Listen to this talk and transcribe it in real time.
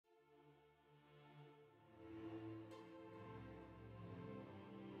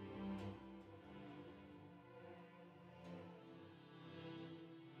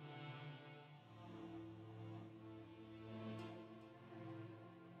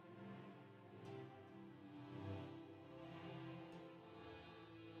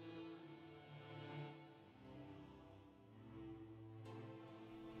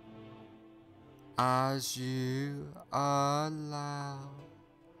as you allow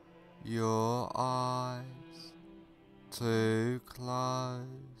your eyes to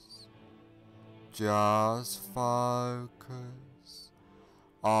close, just focus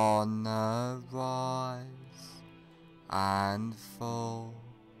on the rise and fall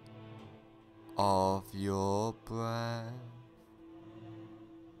of your breath,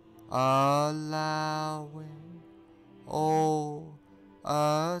 allowing all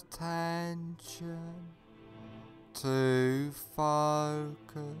attention to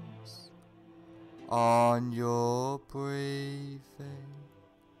focus on your breathing,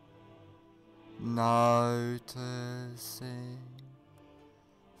 noticing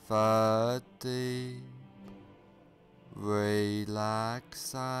the deep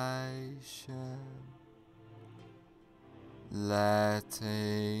relaxation,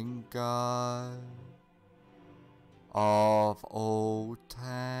 letting go of all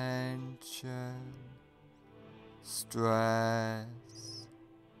tension, stress,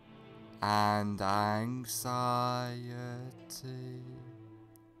 and anxiety,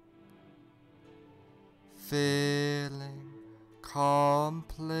 feeling completely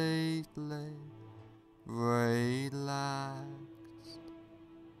relaxed.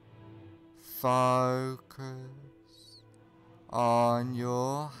 Focus on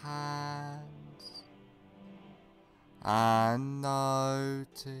your hands and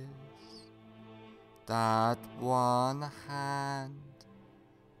notice that one hand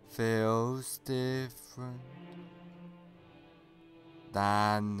feels different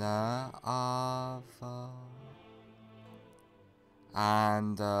than the other,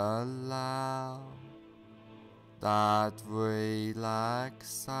 and allow that relaxation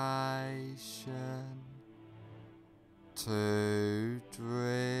to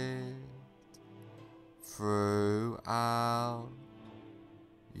drift throughout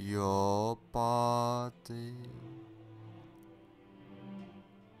your body,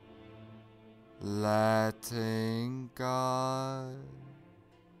 letting go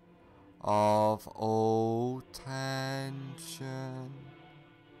of all tension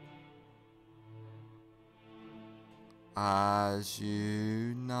as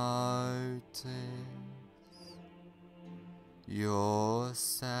you notice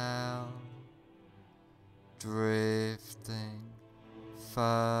yourself drifting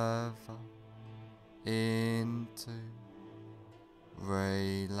further into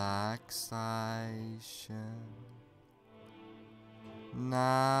relaxation.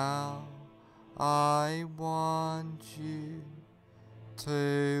 Now I want you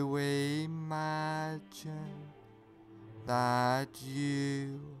to imagine that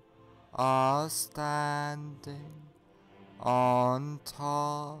you are standing on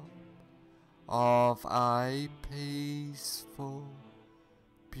top of a peaceful,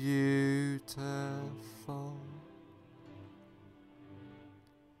 beautiful,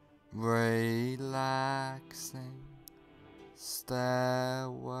 relaxing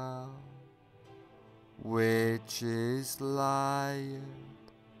stairwell, which is layered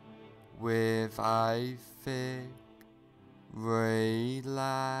with a thick,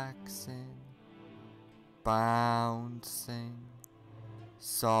 relaxing, bouncing,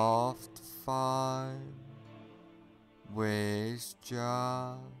 soft foam, which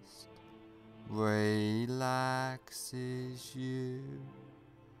just relaxes you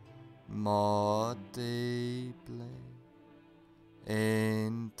more deeply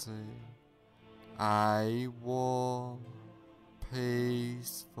into a warm,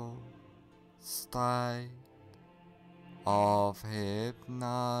 peaceful state of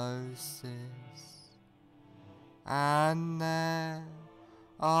hypnosis. And there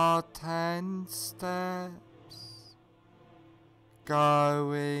are 10 steps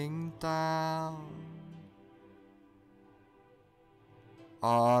going down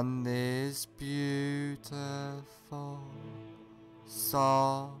on this beautiful,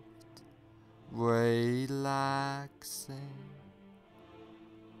 soft, relaxing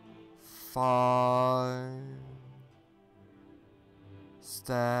foam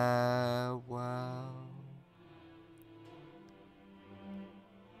stairwell.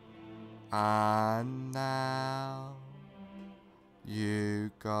 And now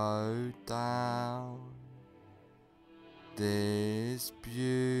you go down this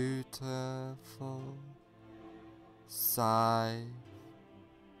beautiful, safe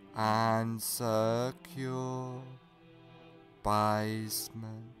and secure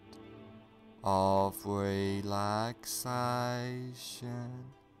basement of relaxation,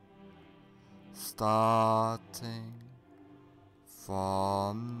 starting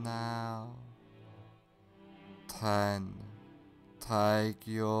from now. 10 take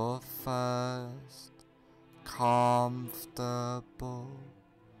your first comfortable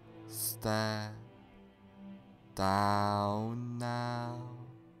step down now,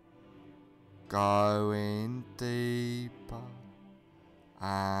 going deeper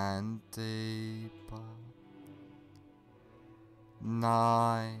and deeper.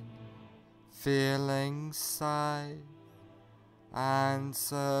 9. Feeling safe and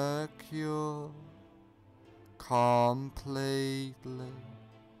secure, completely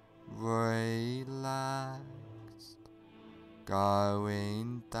relaxed,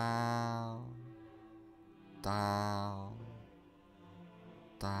 going down, down,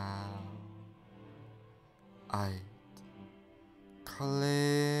 down. 8.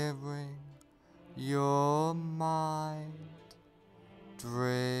 Clearing your mind,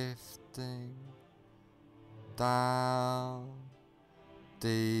 drifting down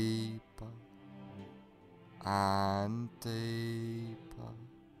deeper and deeper.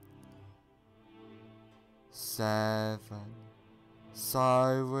 7.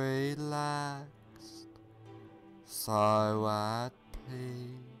 So relaxed, so at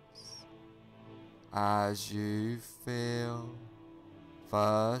peace, as you feel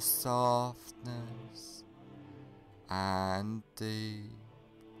the softness and deep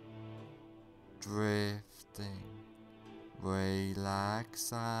drifting relaxation.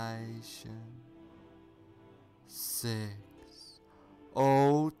 6.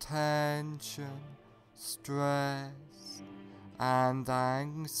 All tension, stress and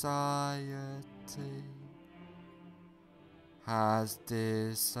anxiety has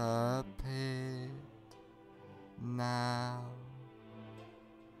disappeared now,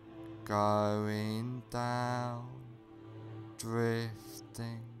 going down,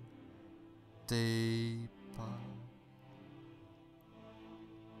 drifting deeper.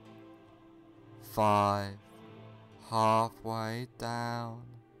 5. Halfway down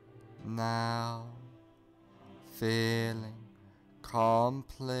now, feeling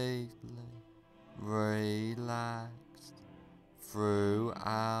completely relaxed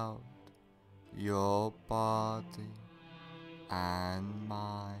throughout your body and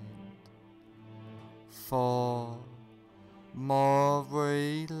mind. 4. More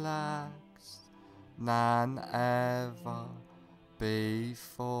relaxed than ever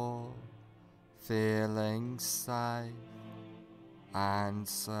before, feeling safe and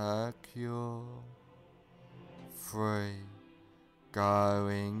secure. 3.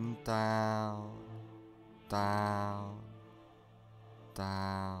 Going down, down,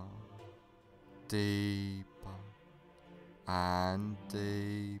 down, deeper and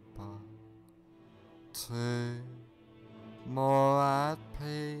deeper. 2. More at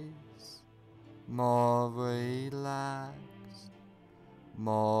peace, more relaxed,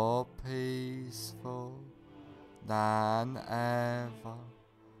 more peaceful than ever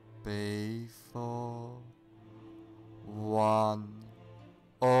before. 1.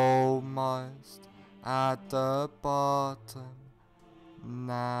 Almost at the bottom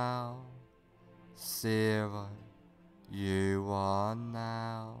now. 0. You are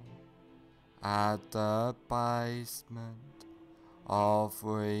now at the basement of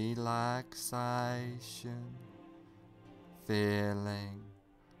relaxation, feeling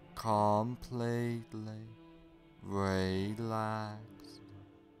completely relaxed.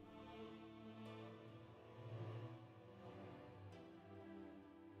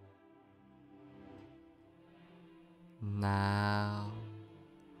 Now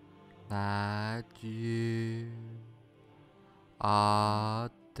that you are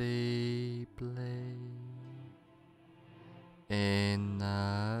deeply in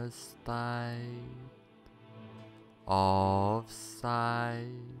a state of safe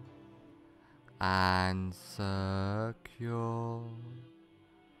and secure,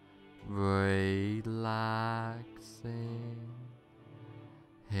 relaxing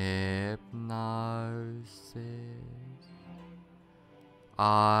hypnosis,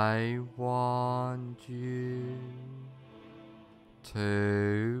 I want you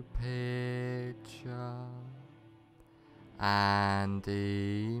to picture and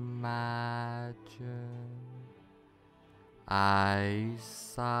imagine a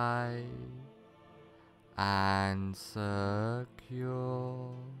safe and secure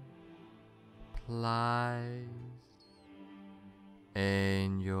place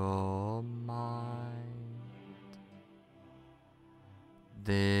in your mind.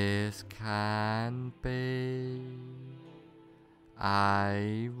 This can be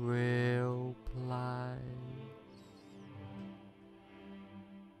a real place,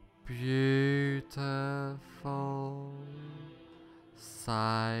 beautiful,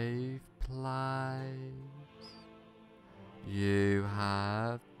 safe place you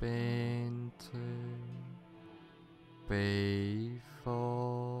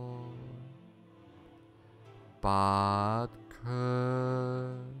but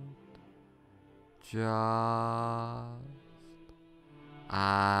could just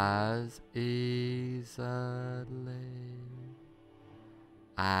as easily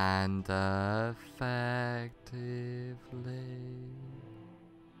and effectively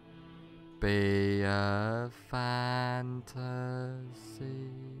be a fantasy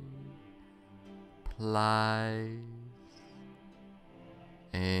place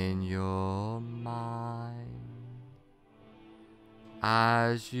in your mind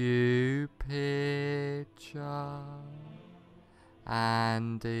as you picture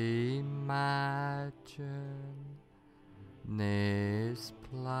and imagine this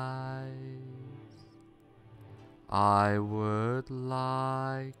place. I would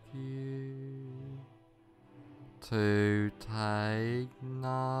like you to take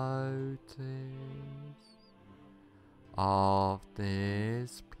notice of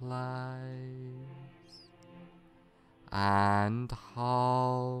this place and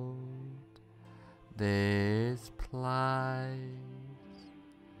hold this place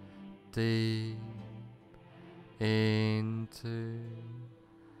deep into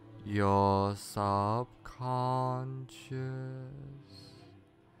your subconscious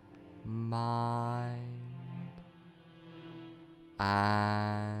mind,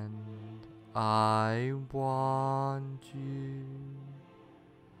 and I want you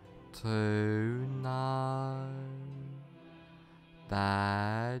to know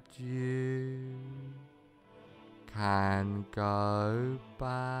that you can go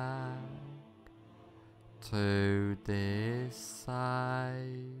back to this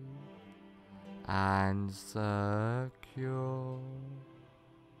safe and secure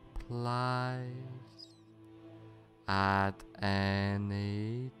place at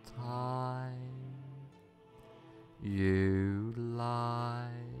any time you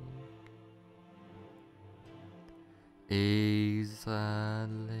like, easily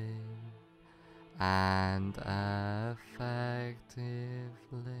and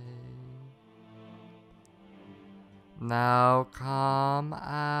effectively. Now come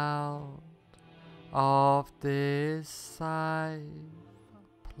out of this safe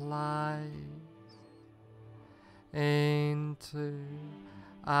place into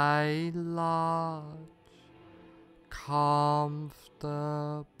a large, comfortable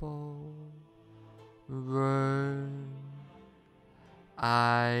room,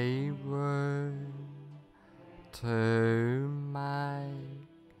 a room to make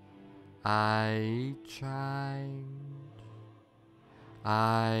a change,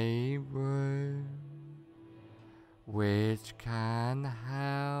 a room which can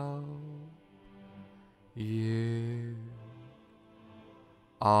help you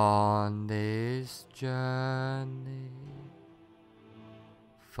on this journey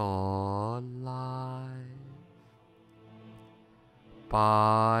for life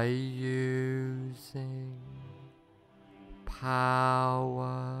by using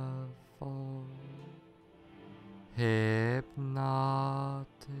powerful hypnotic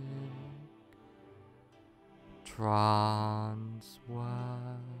trance work,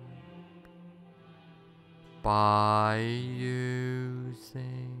 by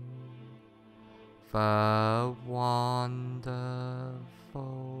using the wonderful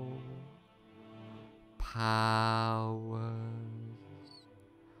powers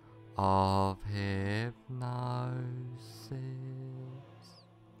of hypnosis.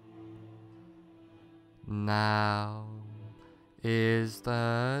 Now is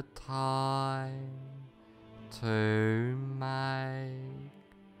the time to make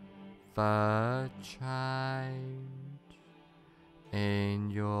the change in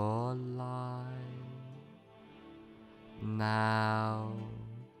your life. Now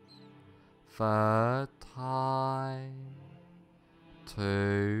the time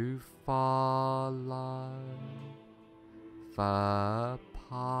to follow the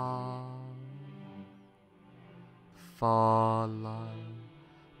path, follow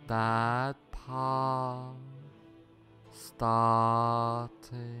that path, starting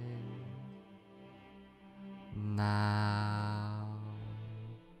now.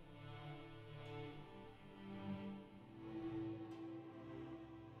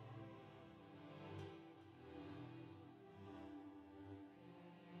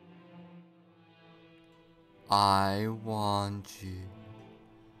 I want you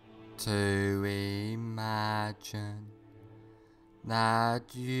to imagine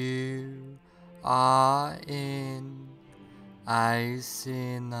that you are in a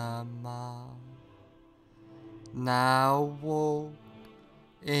cinema. Now walk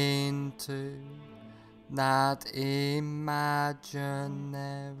into that imaginary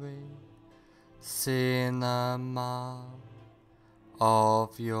cinema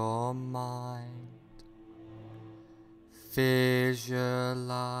of your mind. Visualize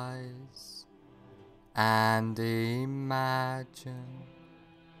and imagine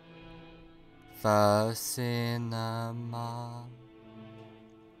the cinema.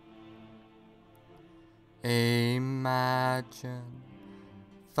 Imagine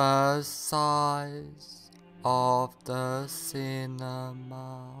the size of the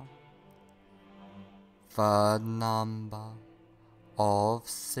cinema, the number of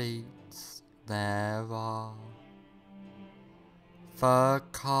seats there are, the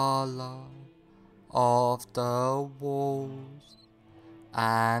color of the walls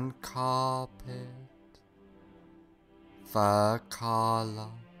and carpet, the color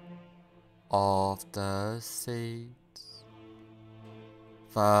of the seats,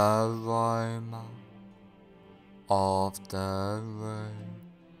 the aroma of the room,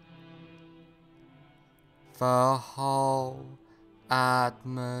 the whole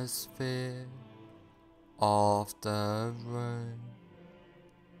atmosphere of the room.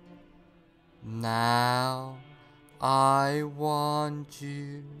 Now I want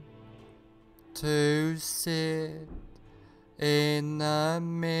you to sit in the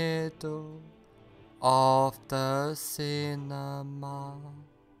middle of the cinema,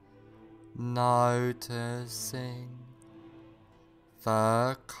 noticing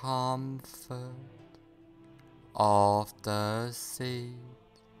the comfort of the seat.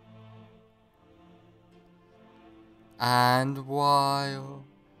 And while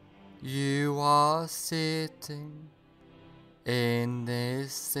you are sitting in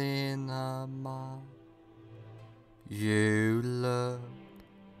this cinema, you look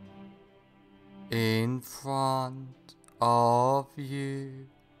in front of you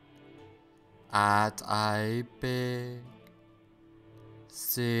at a big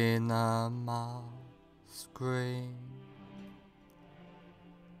cinema screen,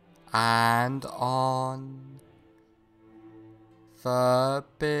 and on the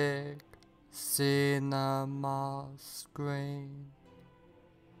big cinema screen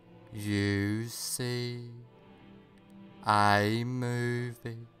you see a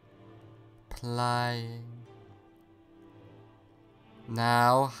movie playing.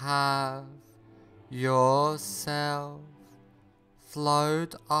 Now have yourself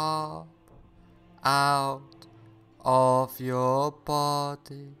float up out of your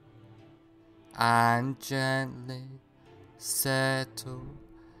body and gently settle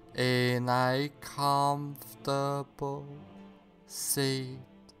in a comfortable seat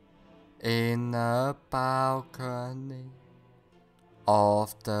in the balcony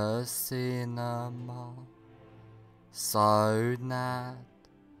of the cinema, so that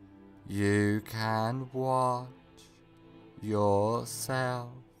you can watch yourself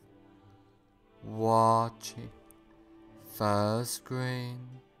watching the screen.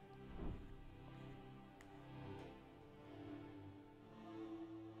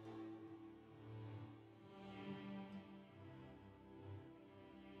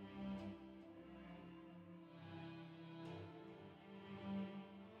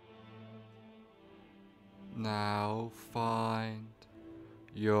 Now find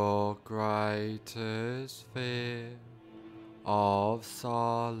your greatest fear of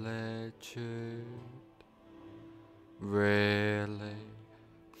solitude. Really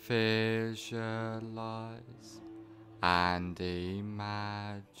visualize and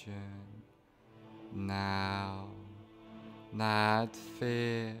imagine now that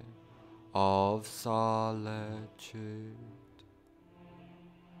fear of solitude.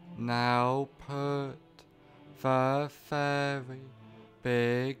 Now put the very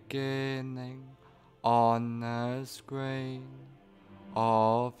beginning on the screen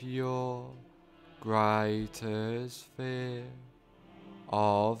of your greatest fear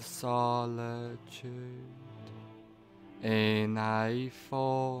of solitude in a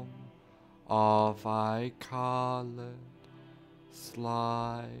form of a colored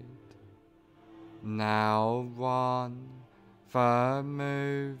slide. Now run the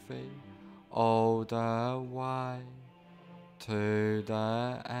movie all the way to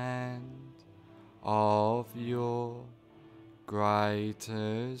the end of your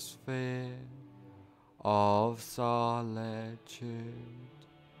greatest fear of solitude.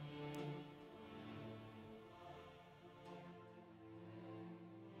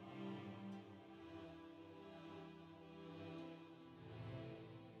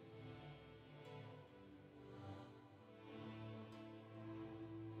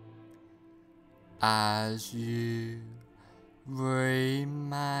 As you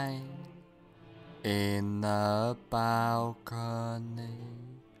remain in the balcony,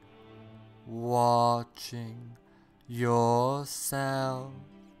 watching watching yourself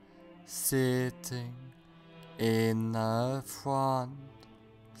sitting in the front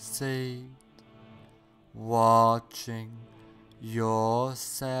seat, watching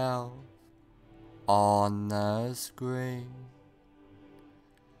yourself on the screen.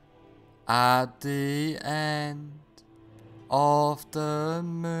 At the end of the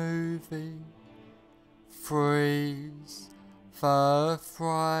movie, freeze the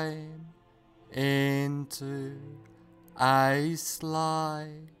frame into a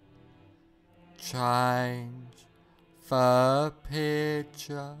slide, change the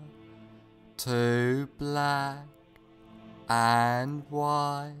picture to black and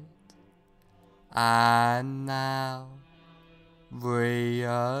white, and now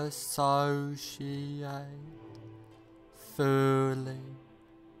reassociate fully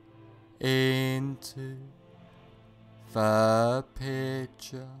into the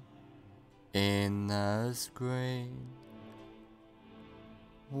picture in the screen.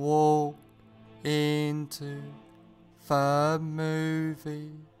 Walk into the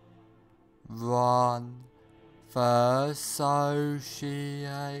movie, run the associated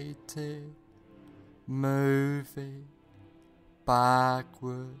movie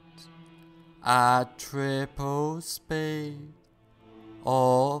backwards at triple speed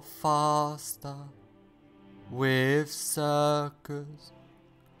or faster, with circus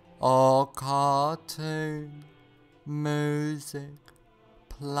or cartoon music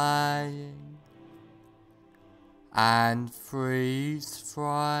playing, and freeze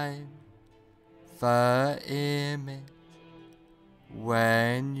frame the image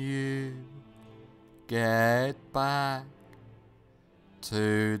when you get back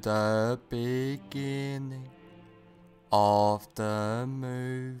to the beginning of the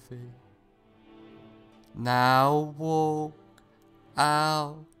movie. Now walk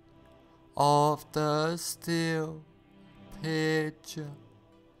out of the still picture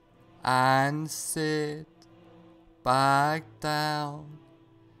and sit back down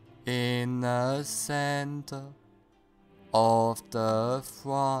in the center of the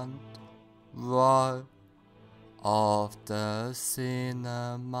front row of the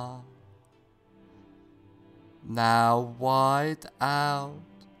cinema. Now white out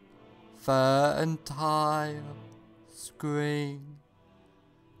the entire screen,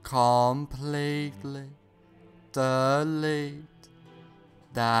 completely delete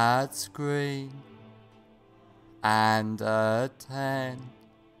that screen, and attend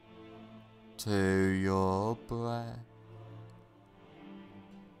to your breath.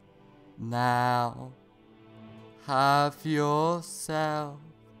 Now have yourself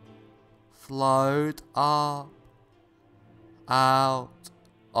float up out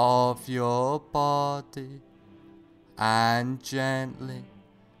of your body and gently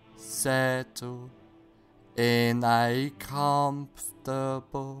settle in a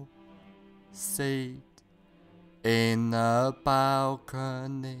comfortable seat in the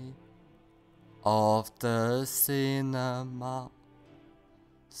balcony of the cinema,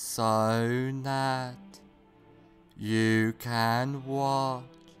 so that you can watch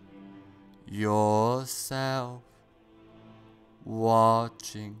yourself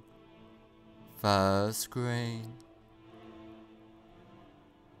watching the screen.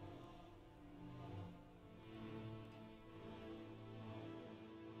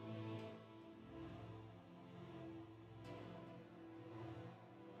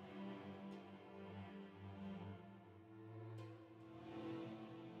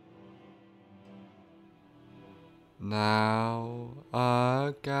 Now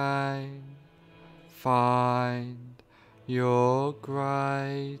again, find your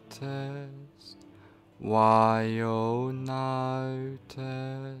greatest while noticing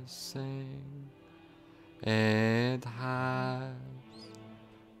it has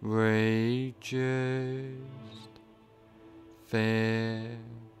reduced. Fear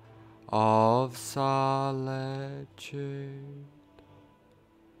of solitude.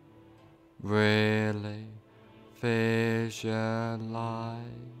 Really visualize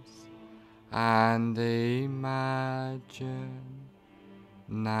and imagine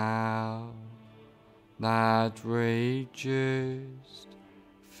now that reduced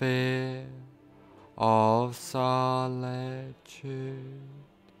fear of solitude.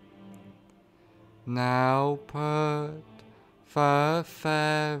 Now put the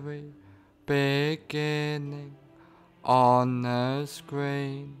very beginning on the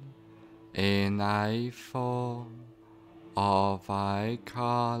screen in a form of a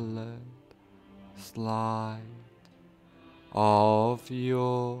colored slide of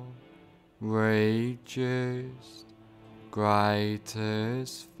your reduced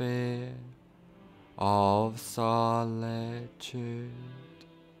greatest fear of solitude.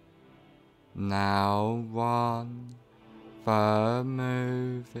 Now run the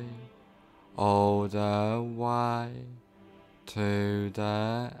movie all the way to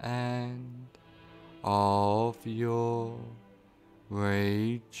the end of your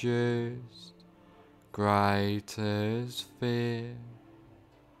reduced greatest fear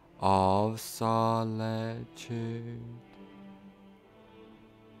of solitude.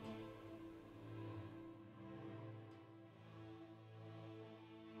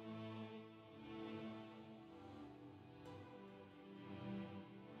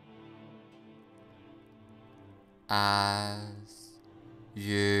 As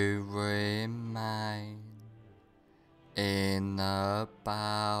you remain in the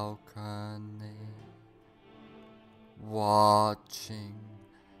balcony, watching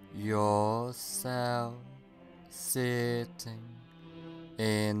yourself sitting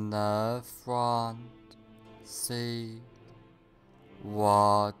in the front seat,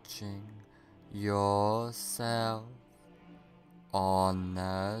 watching yourself on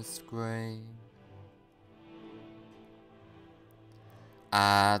the screen.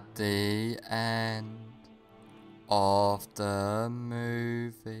 At the end of the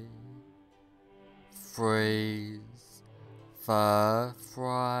movie, freeze the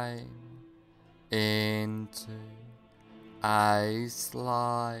frame into a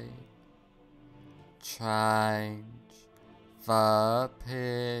slide, change the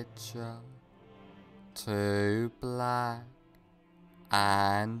picture to black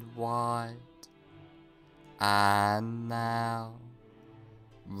and white, and now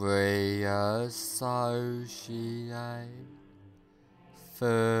reassociate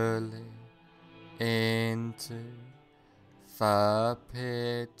fully into the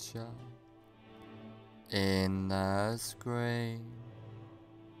picture in the screen.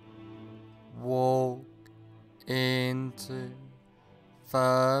 Walk into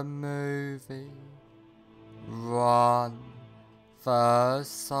the movie, run the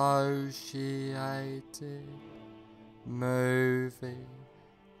associated movie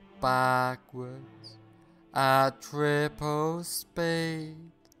backwards at triple speed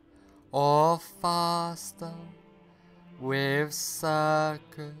or faster with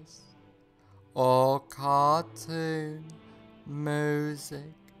circus or cartoon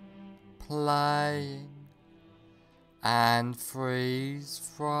music playing, and freeze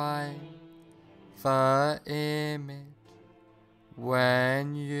frame the image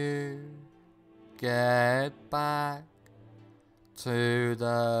when you get back to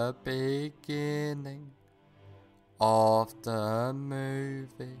the beginning of the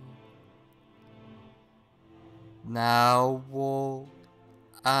movie. Now walk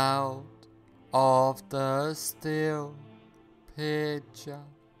out of the still picture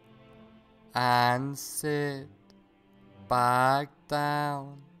and sit back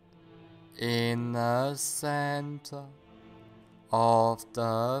down in the center of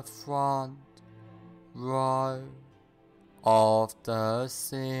the front row of the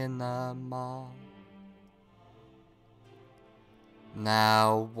cinema.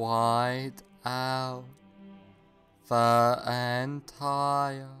 Now wide out the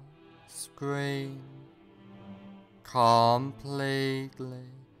entire screen, completely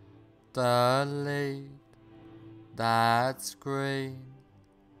delete that screen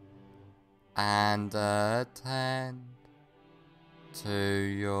and attend to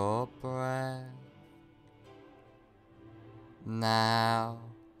your breath. Now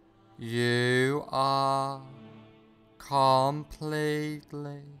you are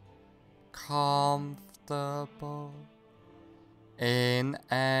completely comfortable in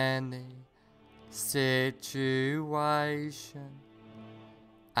any situation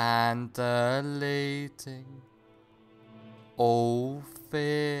and deleting all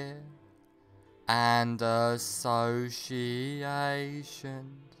fear and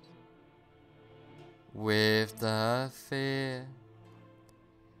associations with the fear,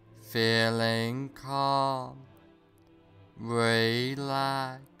 feeling calm,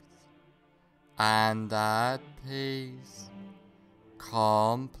 relaxed, and at peace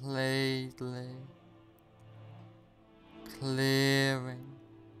completely, clearing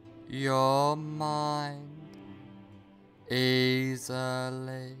your mind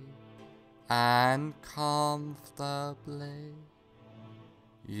easily and comfortably.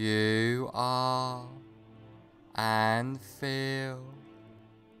 You are and feel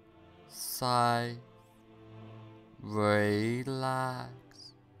safe,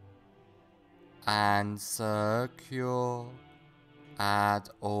 relaxed, and secure at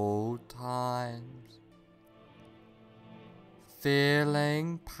all times.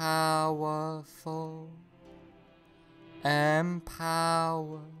 feeling powerful,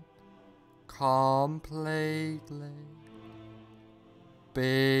 empowered completely,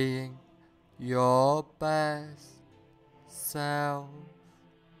 being your best self.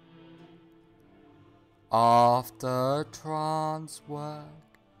 After trance work,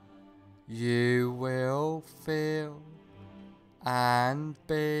 you will feel and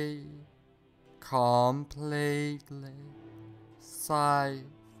be completely safe,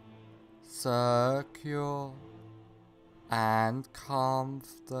 secure, and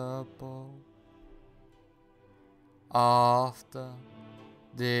comfortable. After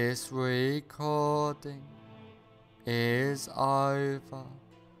this recording is over,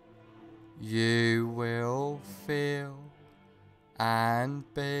 you will feel and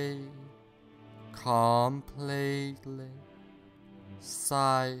be completely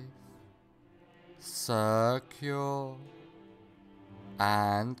safe, secure,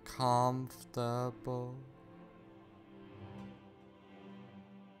 and comfortable.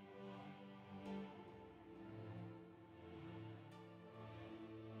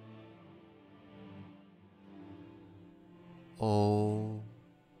 All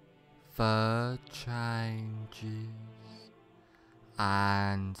the changes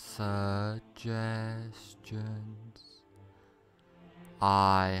and suggestions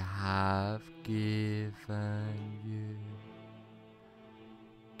I have given you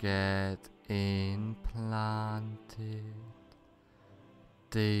get implanted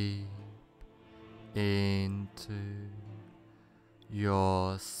deep into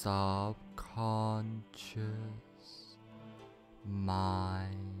your subconscious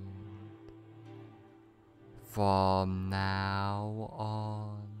mind. From now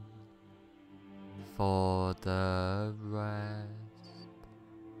on, for the rest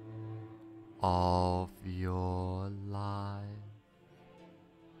of your life,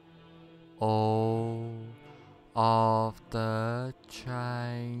 all of the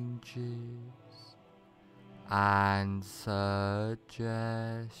changes and suggestions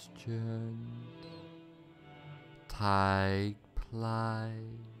take place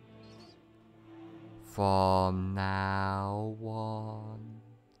from now on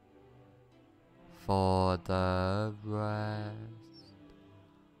for the rest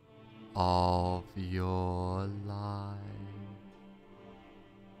of your life.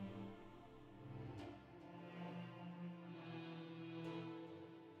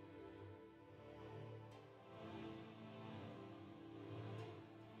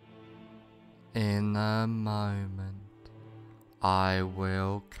 In a moment, I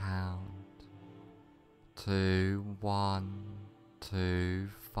will count to 1 to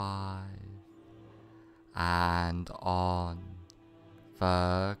 5, and on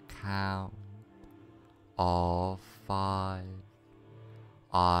the count of 5,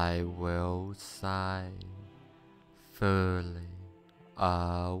 I will say, fully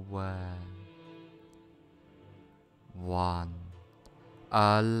aware. 1.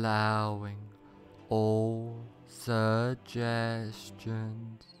 Allowing all suggestions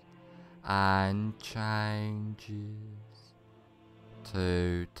and changes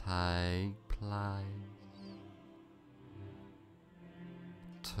to take place.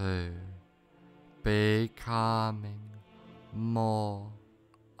 2. Becoming more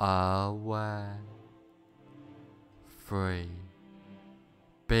aware. 3.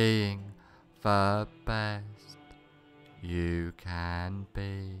 Being the best you can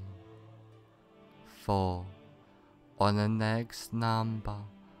be. 4. On the next number,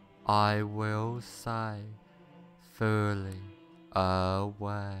 I will say, fully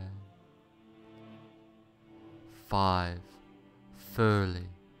aware. 5. Fully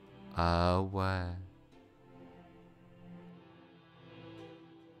aware.